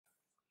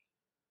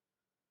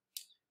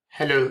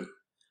Hello,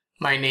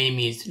 my name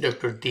is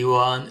Dr.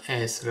 Dewan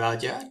S.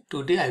 Raja.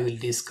 Today I will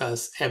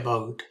discuss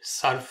about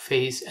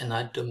surface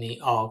anatomy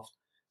of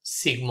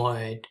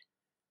sigmoid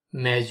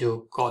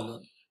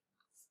mesocolon.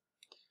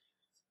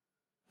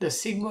 The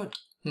sigmoid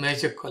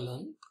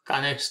mesocolon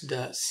connects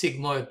the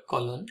sigmoid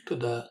colon to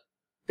the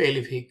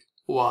pelvic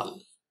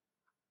wall.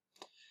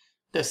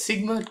 The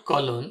sigmoid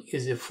colon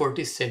is a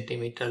 40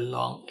 cm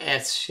long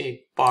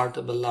S-shaped part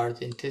of the large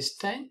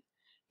intestine,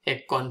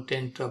 a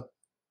content of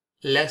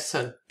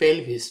lesser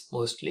pelvis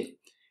mostly,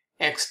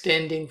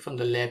 extending from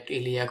the left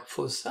iliac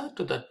fossa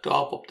to the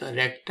top of the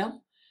rectum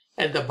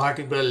at the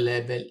vertebral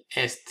level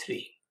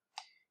S3.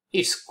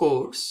 Its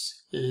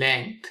course,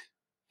 length,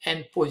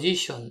 and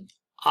position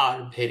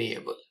are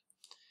variable.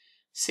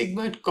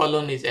 Sigmoid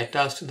colon is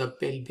attached to the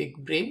pelvic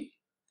brim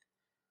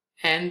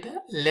and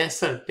the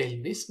lesser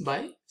pelvis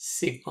by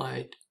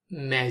sigmoid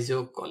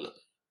mesocolon.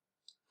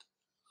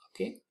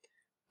 Okay.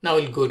 Now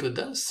we'll go to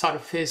the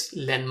surface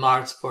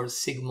landmarks for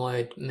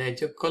sigmoid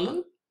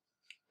mesocolon.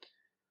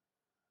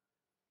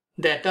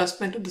 The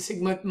attachment of the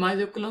sigmoid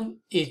mesocolon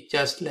is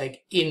just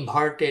like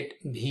inverted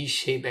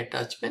V-shape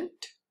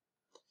attachment.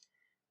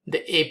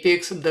 The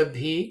apex of the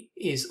V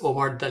is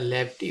over the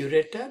left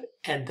ureter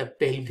at the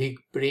pelvic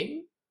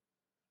brim,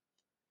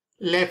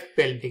 left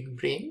pelvic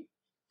brim,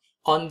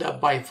 on the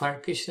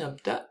bifurcation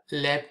of the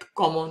left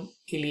common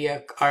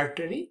iliac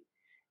artery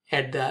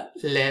at the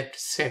left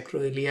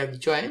sacroiliac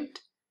joint,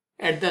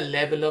 at the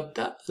level of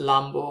the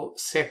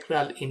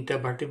lumbosacral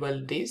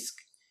intervertebral disc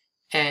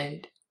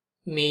and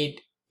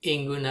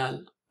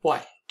mid-inguinal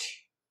point.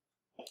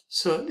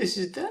 So this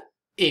is the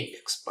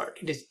apex part.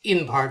 It is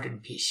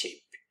inverted V shape.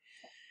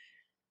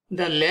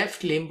 The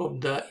left limb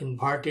of the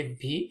inverted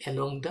V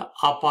along the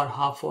upper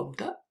half of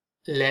the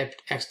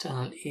left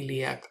external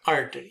iliac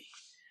artery.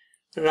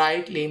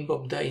 Right limb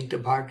of the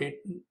inverted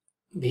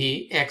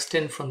V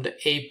extend from the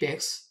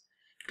apex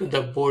to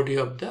the body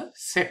of the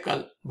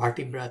sacral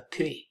vertebra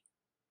 3.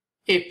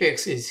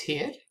 Apex is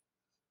here.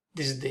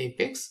 This is the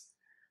apex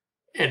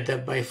at the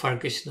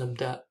bifurcation of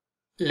the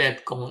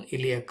left common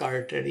iliac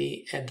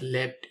artery at the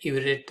left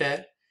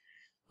ureter,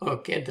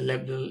 okay, at the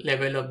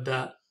level of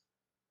the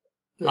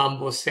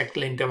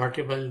lumbosacral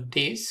intervertebral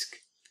disc,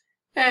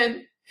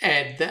 and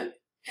at the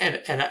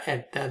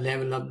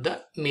level of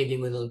the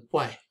mid-inguinal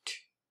point.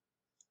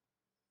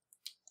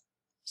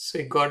 So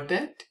we got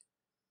that.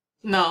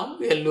 Now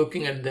we are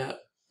looking at the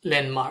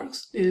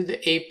landmarks. This is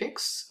the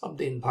apex of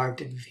the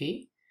inverted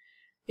V.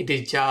 It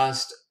is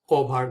just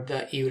over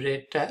the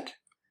ureter,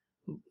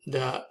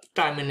 the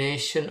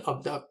termination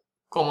of the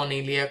common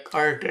iliac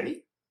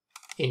artery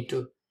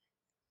into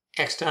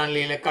external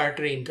iliac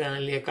artery,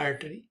 internal iliac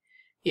artery.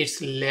 Its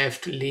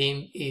left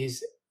limb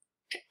is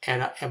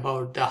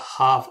about the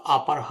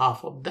upper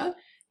half of the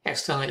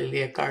external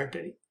iliac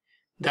artery.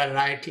 The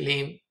right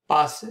limb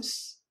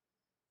passes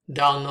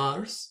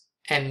downwards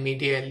and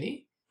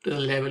medially to the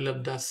level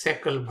of the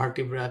sacral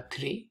vertebra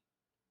 3.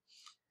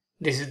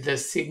 This is the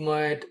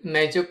sigmoid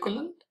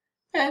mesocolon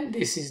and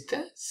this is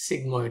the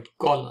sigmoid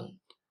colon.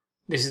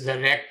 This is the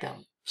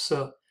rectum.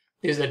 So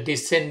this is the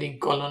descending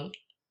colon,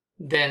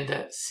 then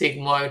the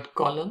sigmoid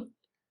colon,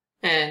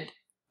 and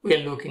we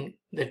are looking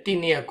the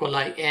tinea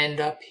coli end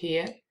up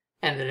here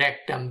and the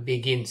rectum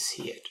begins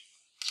here.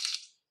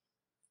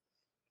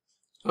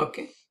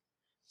 Okay,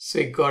 so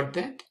we got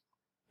that.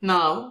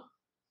 Now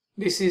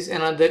this is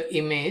another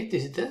image.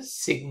 This is the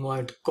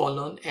sigmoid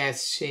colon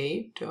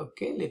S-shaped,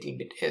 okay, little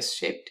bit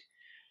S-shaped,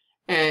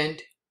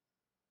 and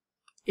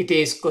it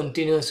is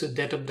continuous with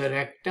that of the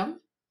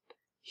rectum.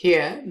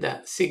 Here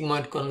the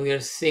sigmoid colon, we are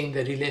seeing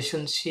the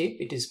relationship.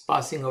 It is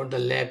passing out the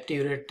left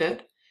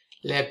ureter,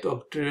 left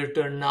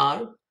obturator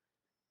nerve,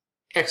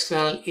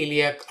 external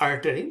iliac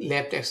artery,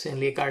 left external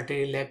iliac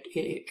artery, left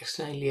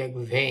external iliac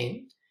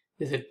vein.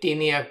 This is the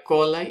tinea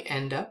coli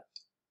end up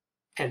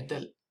at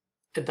the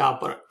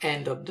upper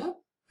end of the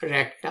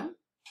rectum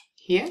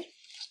here.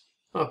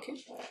 Okay,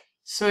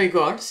 so we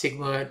got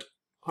sigmoid.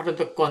 What are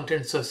the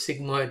contents of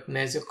sigmoid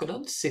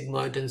mesocolon?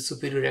 Sigmoid and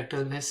superior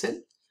rectal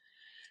vessel.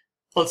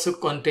 Also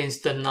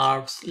contains the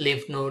nerves,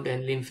 lymph node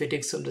and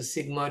lymphatics of the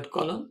sigmoid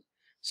colon.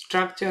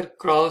 Structure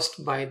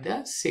crossed by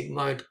the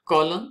sigmoid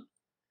colon.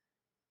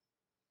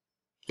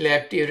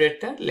 Left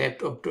ureter,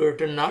 left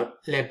obturator nerve,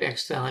 left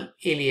external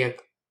iliac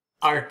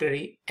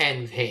artery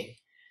and vein.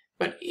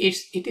 But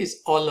it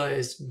is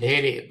always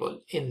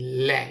variable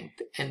in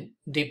length and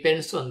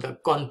depends on the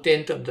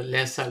content of the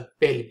lesser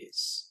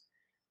pelvis.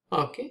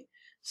 Okay,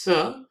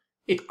 so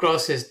it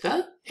crosses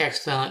the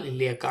external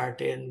iliac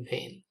artery and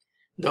vein,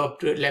 the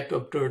left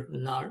obturator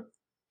nerve,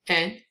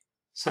 and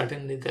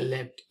certainly the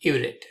left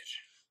ureter.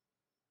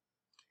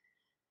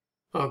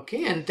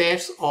 Okay, and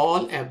that's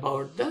all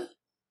about the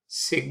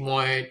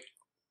sigmoid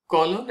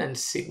colon and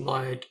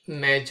sigmoid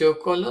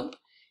mesocolon.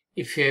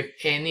 If you have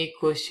any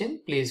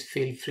question, please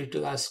feel free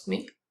to ask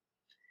me.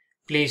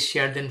 Please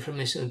share the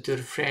information with your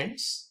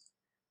friends.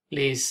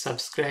 Please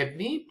subscribe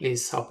me.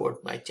 Please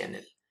support my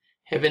channel.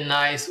 Have a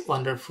nice,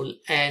 wonderful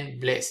and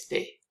blessed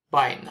day.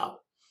 Bye now.